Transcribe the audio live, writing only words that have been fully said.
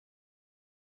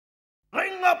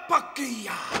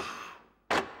pakia.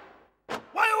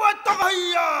 Wai wai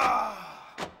takahia.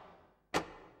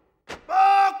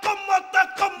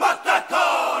 Mate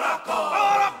korako.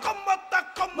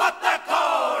 Mate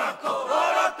korako.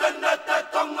 Ora tenete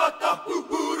tangata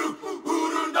huru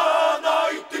huru na na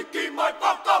itiki mai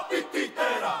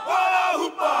pakapititera. Wala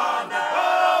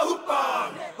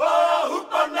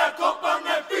hupane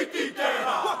kopane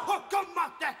pititera.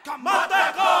 Mate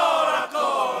korako.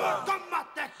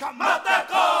 Mate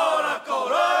korako.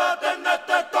 Ora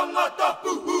tenete tangata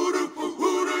huru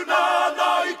huru na na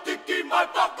itiki mai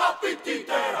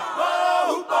pakapititera. Wala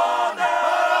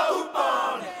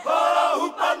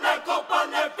hupane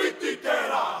kopane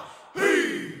pititera.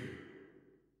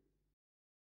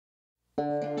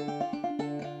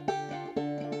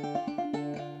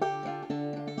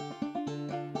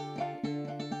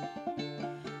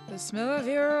 The smell of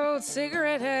your old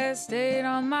cigarette has stayed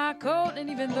on my coat, and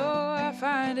even though I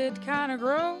find it kinda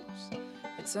gross,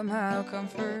 it somehow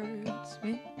comforts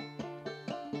me.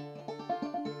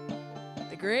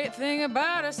 The great thing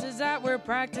about us is that we're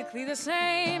practically the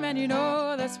same, and you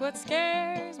know that's what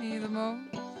scares me the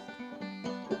most.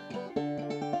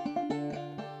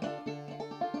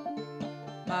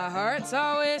 My heart's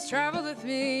always traveled with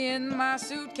me in my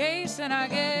suitcase, and I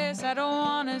guess I don't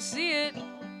wanna see it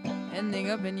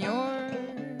ending up in yours.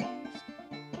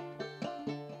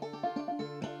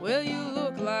 Well, you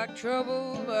look like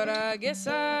trouble, but I guess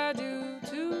I do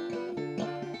too.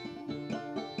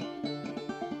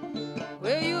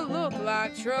 Well, you look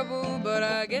like trouble, but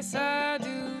I guess I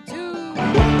do too.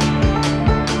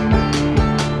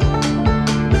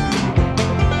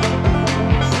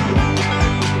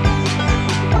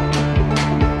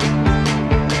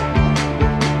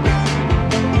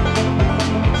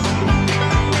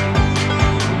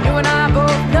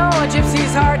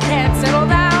 Gypsy's heart can't settle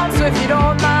down, so if you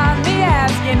don't mind me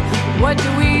asking, what do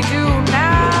we do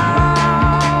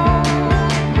now?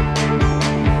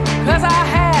 'Cause I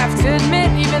have to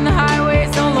admit, even the highways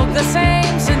don't look the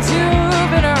same since you've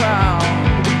been around.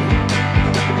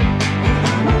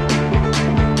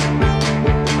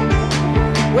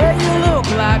 Well, you look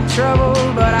like trouble,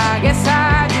 but I guess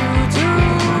I do too.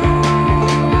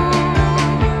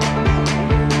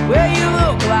 Well, you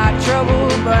look like trouble,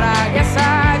 but I guess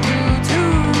I do.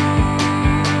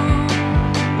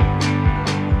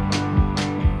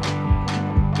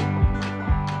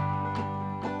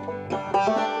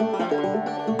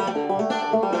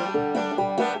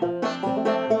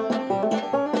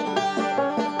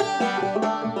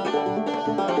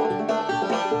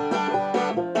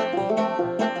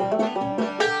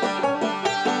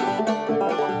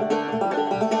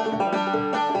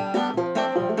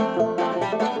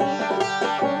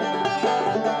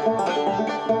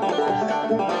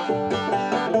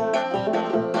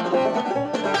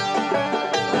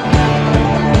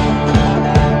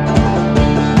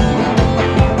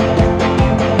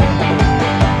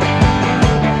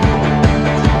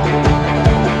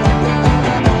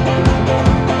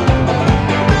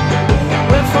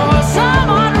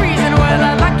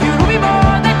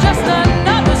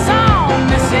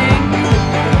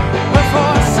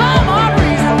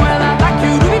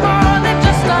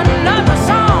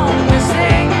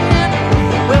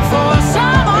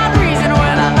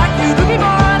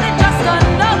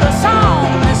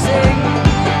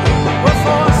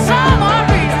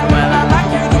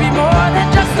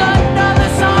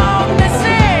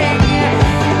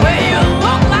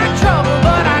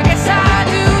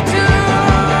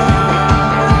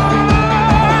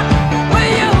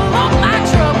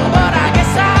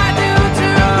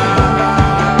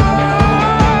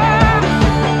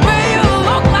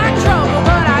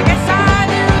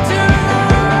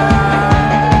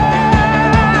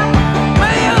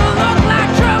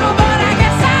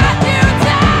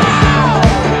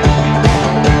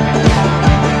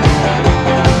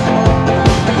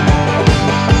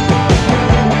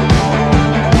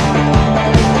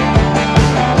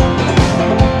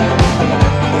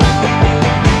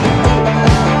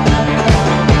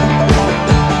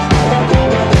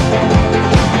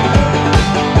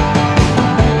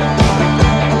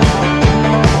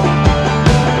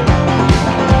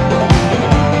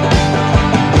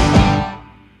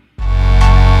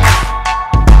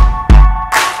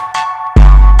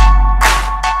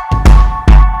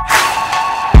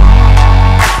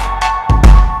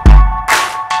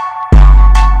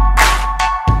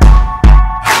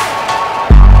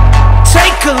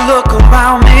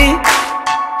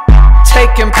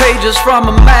 Pages from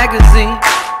a magazine,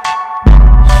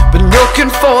 been looking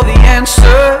for the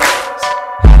answers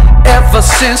ever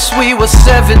since we were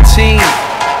 17.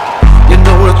 You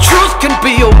know the truth can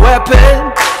be a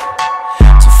weapon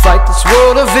to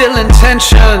world of ill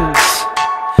intentions,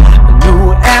 a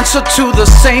new answer to the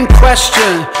same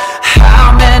question.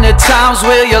 How many times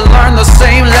will you learn the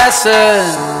same lesson?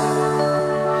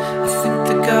 I think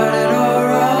they got it all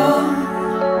wrong.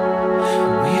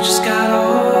 We just gotta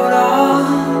hold on,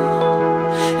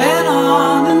 and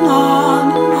on and on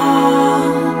and on.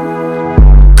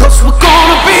 'Cause we're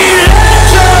gonna be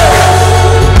legends,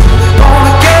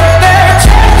 gonna get their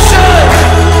attention.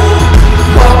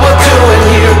 What we're doing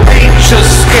here ain't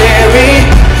just scary,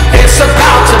 it's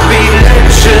about to be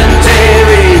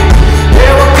legendary.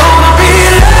 Yeah, we're gonna be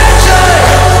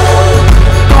legends,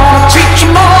 gonna teach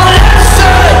them all a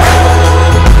lesson.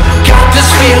 Got this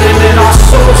feeling in our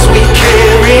souls we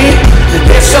carry, and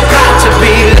it's about to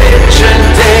be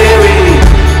legendary.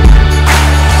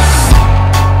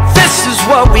 This is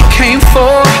what we came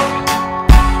for,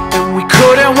 and we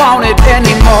couldn't want it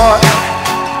anymore.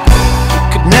 We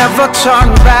could never turn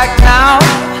back now,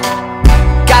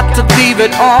 got to leave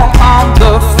it all on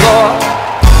the floor.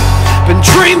 Been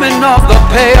dreaming of the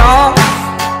payoff,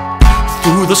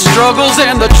 through the struggles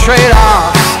and the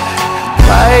trade-offs,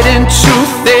 right into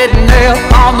thin nail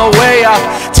on the way up.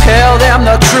 Tell them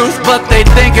the truth, but they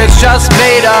think it's just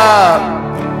made up.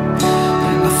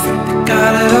 And I think they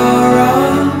got it all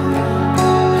wrong,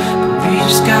 but we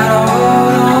just gotta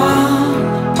hold on,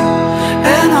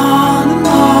 and on and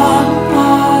on and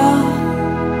on.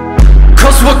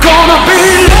 'Cause we're gonna be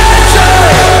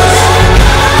legends,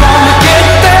 gonna get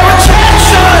their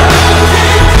attention.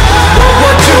 What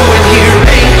we're doing here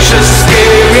ain't just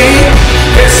scary,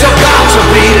 it's about to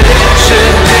be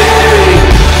legendary.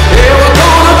 Yeah, we're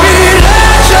gonna be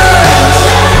legends,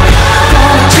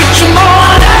 gonna teach them all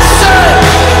a lesson.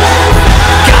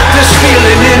 Got this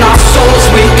feeling in our souls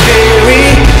we carry,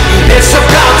 it's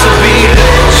about to be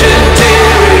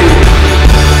legendary.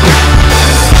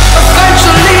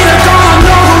 Eventually they're gonna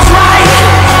know who's right.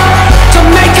 To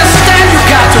make a stand you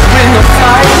got to win the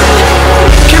fight.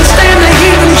 Can't stand the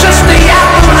heat and just stay out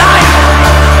the light,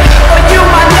 but you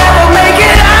might never make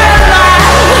it out alive.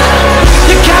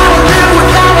 You gotta live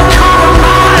without a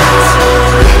compromise.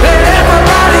 Let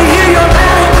everybody hear your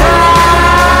battle cry.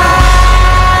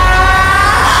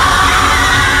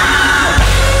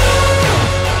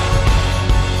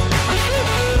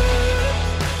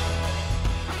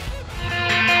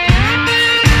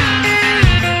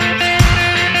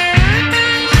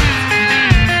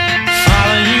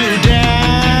 Follow you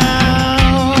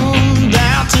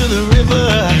down to the river.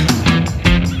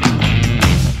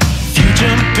 If you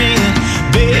jump in,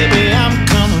 baby, I'm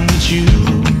coming with you.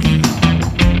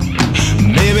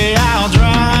 Maybe I'll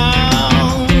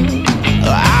drown,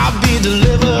 or I'll be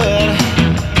delivered.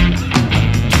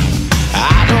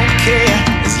 I don't care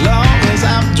as long as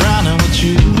I'm drowning with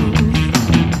you.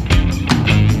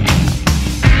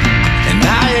 And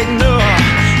I ignore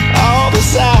all the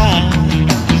signs.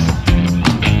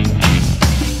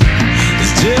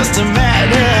 It's just a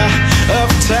matter of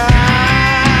time.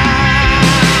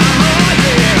 Oh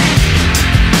yeah,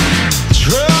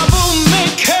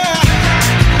 troublemaker,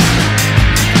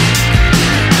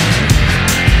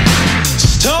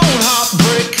 stone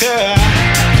heartbreaker.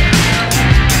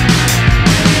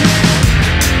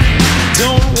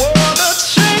 Don't wanna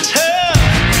change her,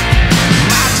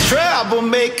 my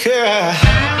troublemaker.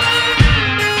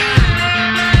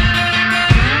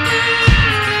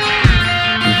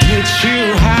 Get you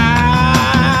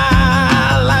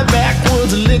high like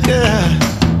backwoods liquor.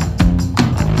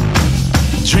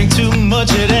 Drink too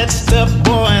much of that stuff,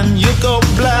 boy, and you go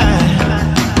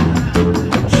blind.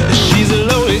 She's a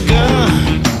loaded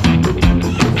gun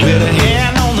with a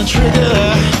hand on the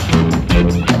trigger.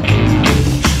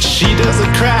 She does a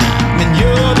crime and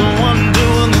you're the one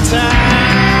doing the time.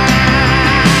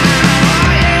 Oh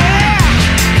yeah,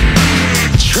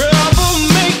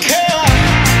 troublemaker,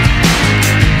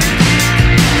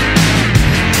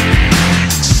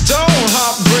 stone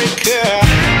heartbreaker.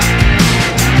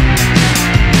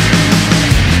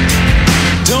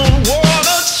 Don't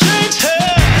wanna change her,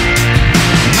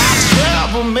 my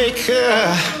troublemaker.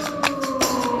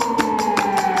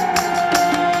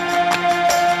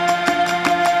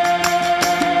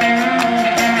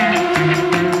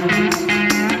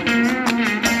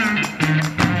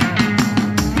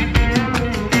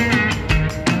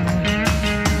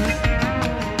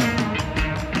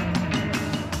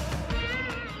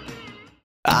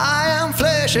 I am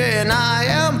flesh and I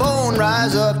am bone.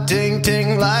 Rise up, ting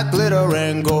ting, like glitter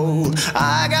and gold.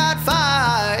 I got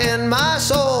fire in my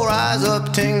soul. Rise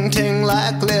up, ting ting,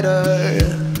 like glitter.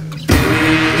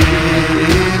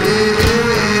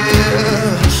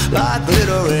 Like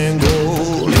glitter and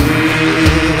gold.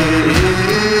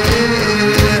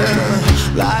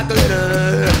 Like glitter.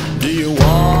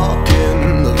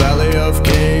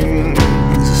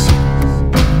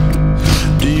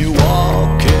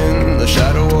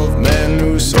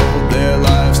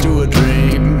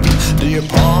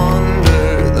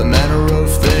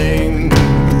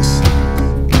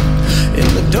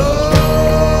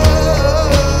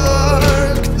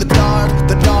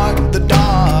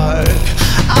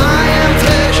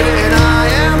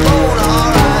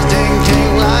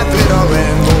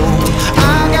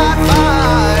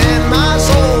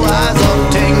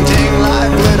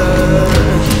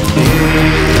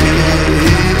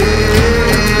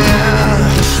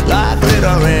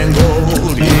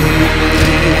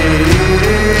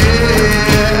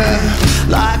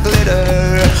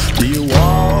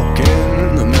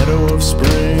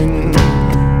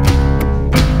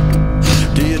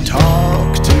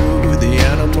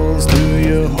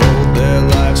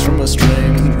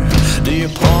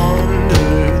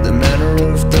 wonder the manner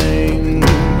of things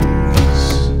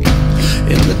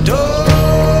in the dark,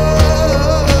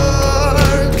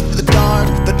 the dark,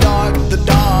 the dark, the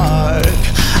dark.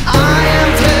 I am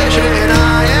flesh and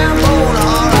I am bone,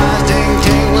 our eyes ting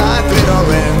ting like glitter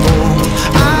and gold.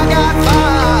 I got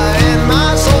fire in my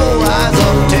soul, rise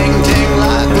up ting ting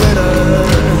like glitter.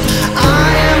 I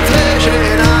am flesh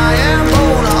and I am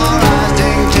bone, our eyes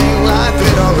ting ting like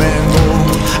glitter and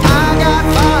gold. I got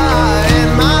fire in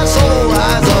my soul,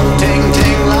 rise up ting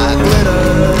ting like glitter.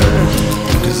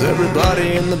 'Cause everybody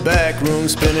in the back room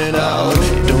spinning out,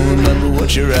 you don't remember what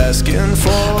you're asking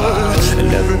for. And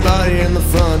everybody in the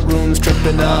front room's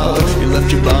tripping out, you left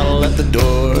your bottle at the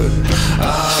door.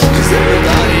 'Cause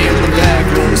everybody in the back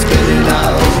room's spinning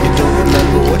out, you don't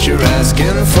remember what you're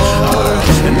asking for.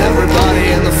 And everybody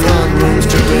in the front room's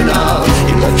tripping out,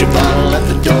 you left your bottle at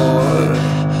the door.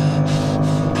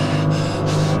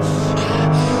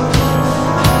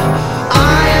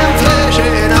 I am flesh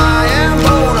and I am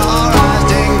bone, our eyes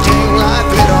ting ting like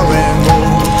glitter and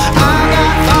gold. I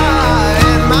got fire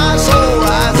in my soul,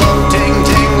 rise up ting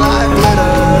ting like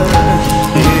glitter.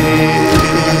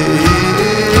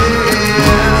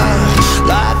 Yeah,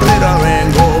 like glitter and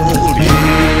gold.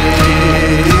 Yeah,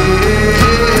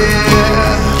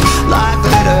 like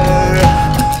glitter.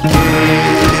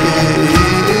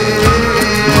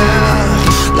 Yeah,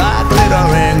 like glitter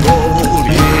and gold.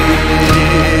 Yeah,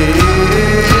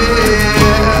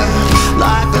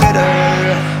 like glitter.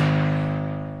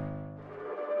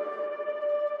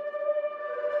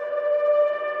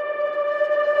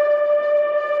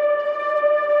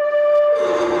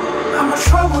 I'm a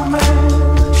troubled man,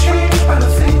 changed by the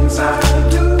things I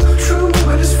do. True,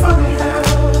 but it's funny how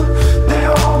they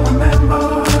all remember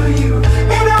you.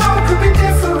 It all could be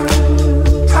different,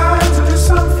 time to do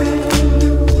something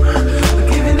new. But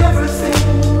giving everything,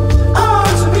 oh,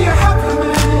 to be a happy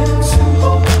man too.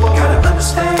 Gotta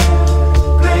understand,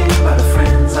 blamed by the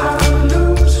friends I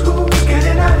lose. Who's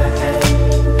getting out of hand?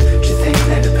 Do you think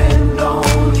they depend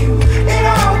on you? It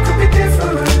all could be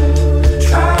different,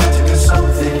 try to do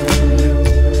something new.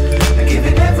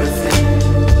 Giving everything,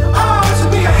 oh, to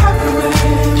be a happy man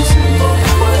too.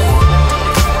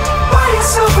 Buy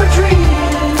yourself a dream,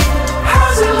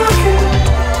 how's it looking?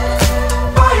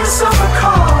 Buy yourself a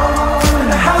car and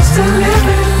a house to live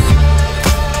in.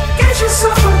 Get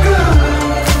yourself a girl,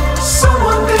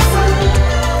 someone different.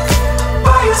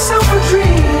 Buy yourself a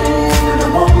dream and it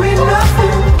won't mean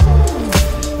nothing.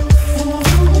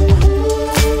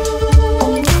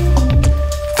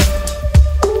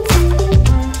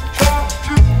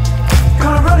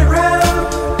 Gonna run it round,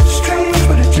 strange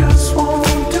but it just won't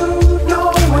do. Know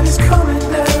when it's coming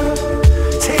down,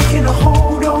 taking a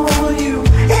hold on you.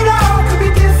 It all could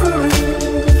be different,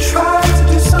 try to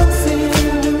do something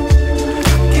new.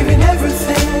 Giving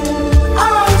everything,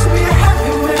 oh, to be a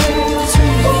happy man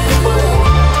too.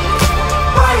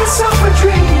 Buy yourself a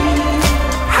dream,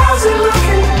 how's it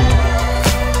looking?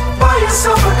 Buy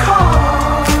yourself a car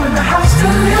and a house to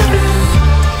live in.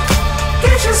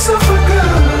 Get yourself a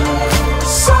girl,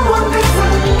 someone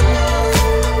different.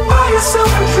 Buy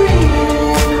yourself a dream,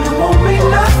 it won't mean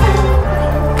nothing.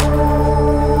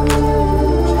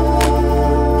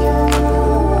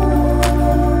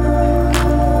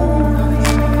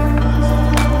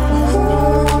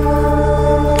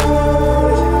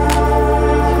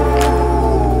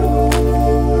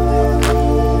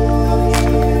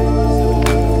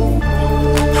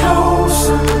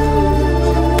 Closer,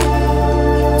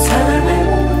 telling it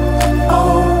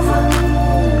over.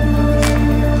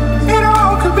 It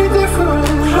all could be different.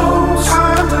 Close,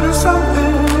 time to do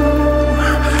something.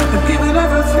 And giving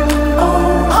everything,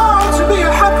 oh, to be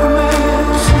a happy man.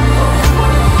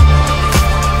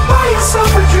 Buy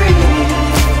yourself a dream,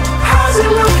 how's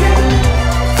it looking?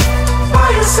 Buy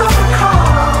yourself a car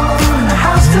and a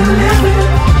house to live in.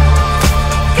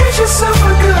 Get yourself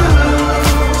a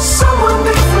girl, someone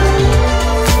different.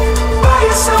 Buy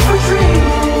yourself a dream.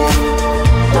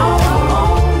 No, I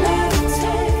won't let it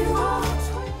take all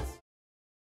twist.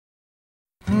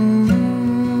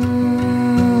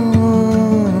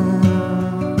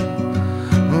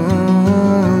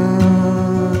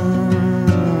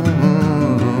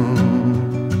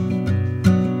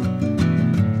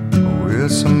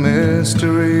 It's a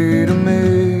mystery to me.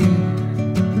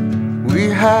 We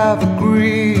have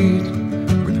agreed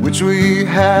with which we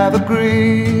have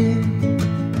agreed.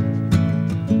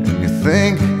 And you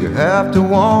think you have to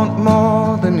want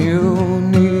more than you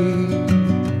need.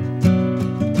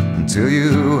 Until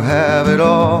you have it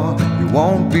all, you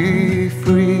won't be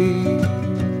free.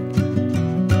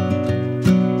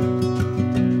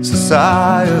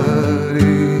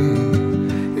 Society,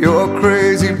 you're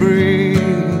crazy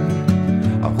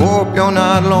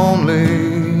not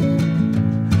lonely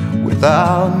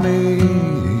without me.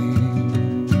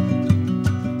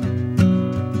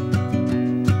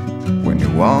 When you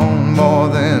want more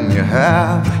than you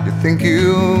have, you think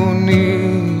you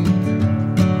need.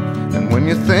 And when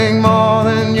you think more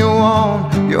than you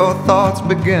want, your thoughts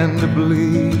begin to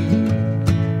bleed.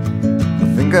 I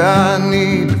think I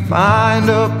need to find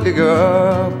a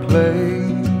bigger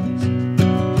place.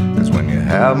 'Cause when you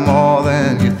have more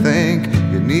than you think,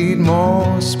 you need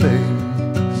more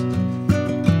space.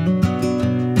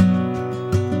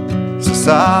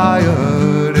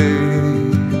 Society,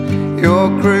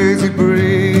 you're crazy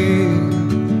breed.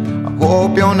 I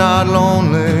hope you're not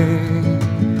lonely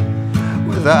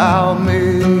without me.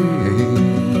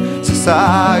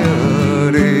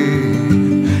 Society,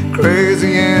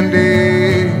 crazy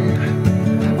indeed.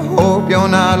 I hope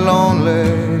you're not lonely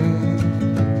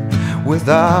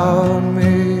without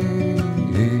me.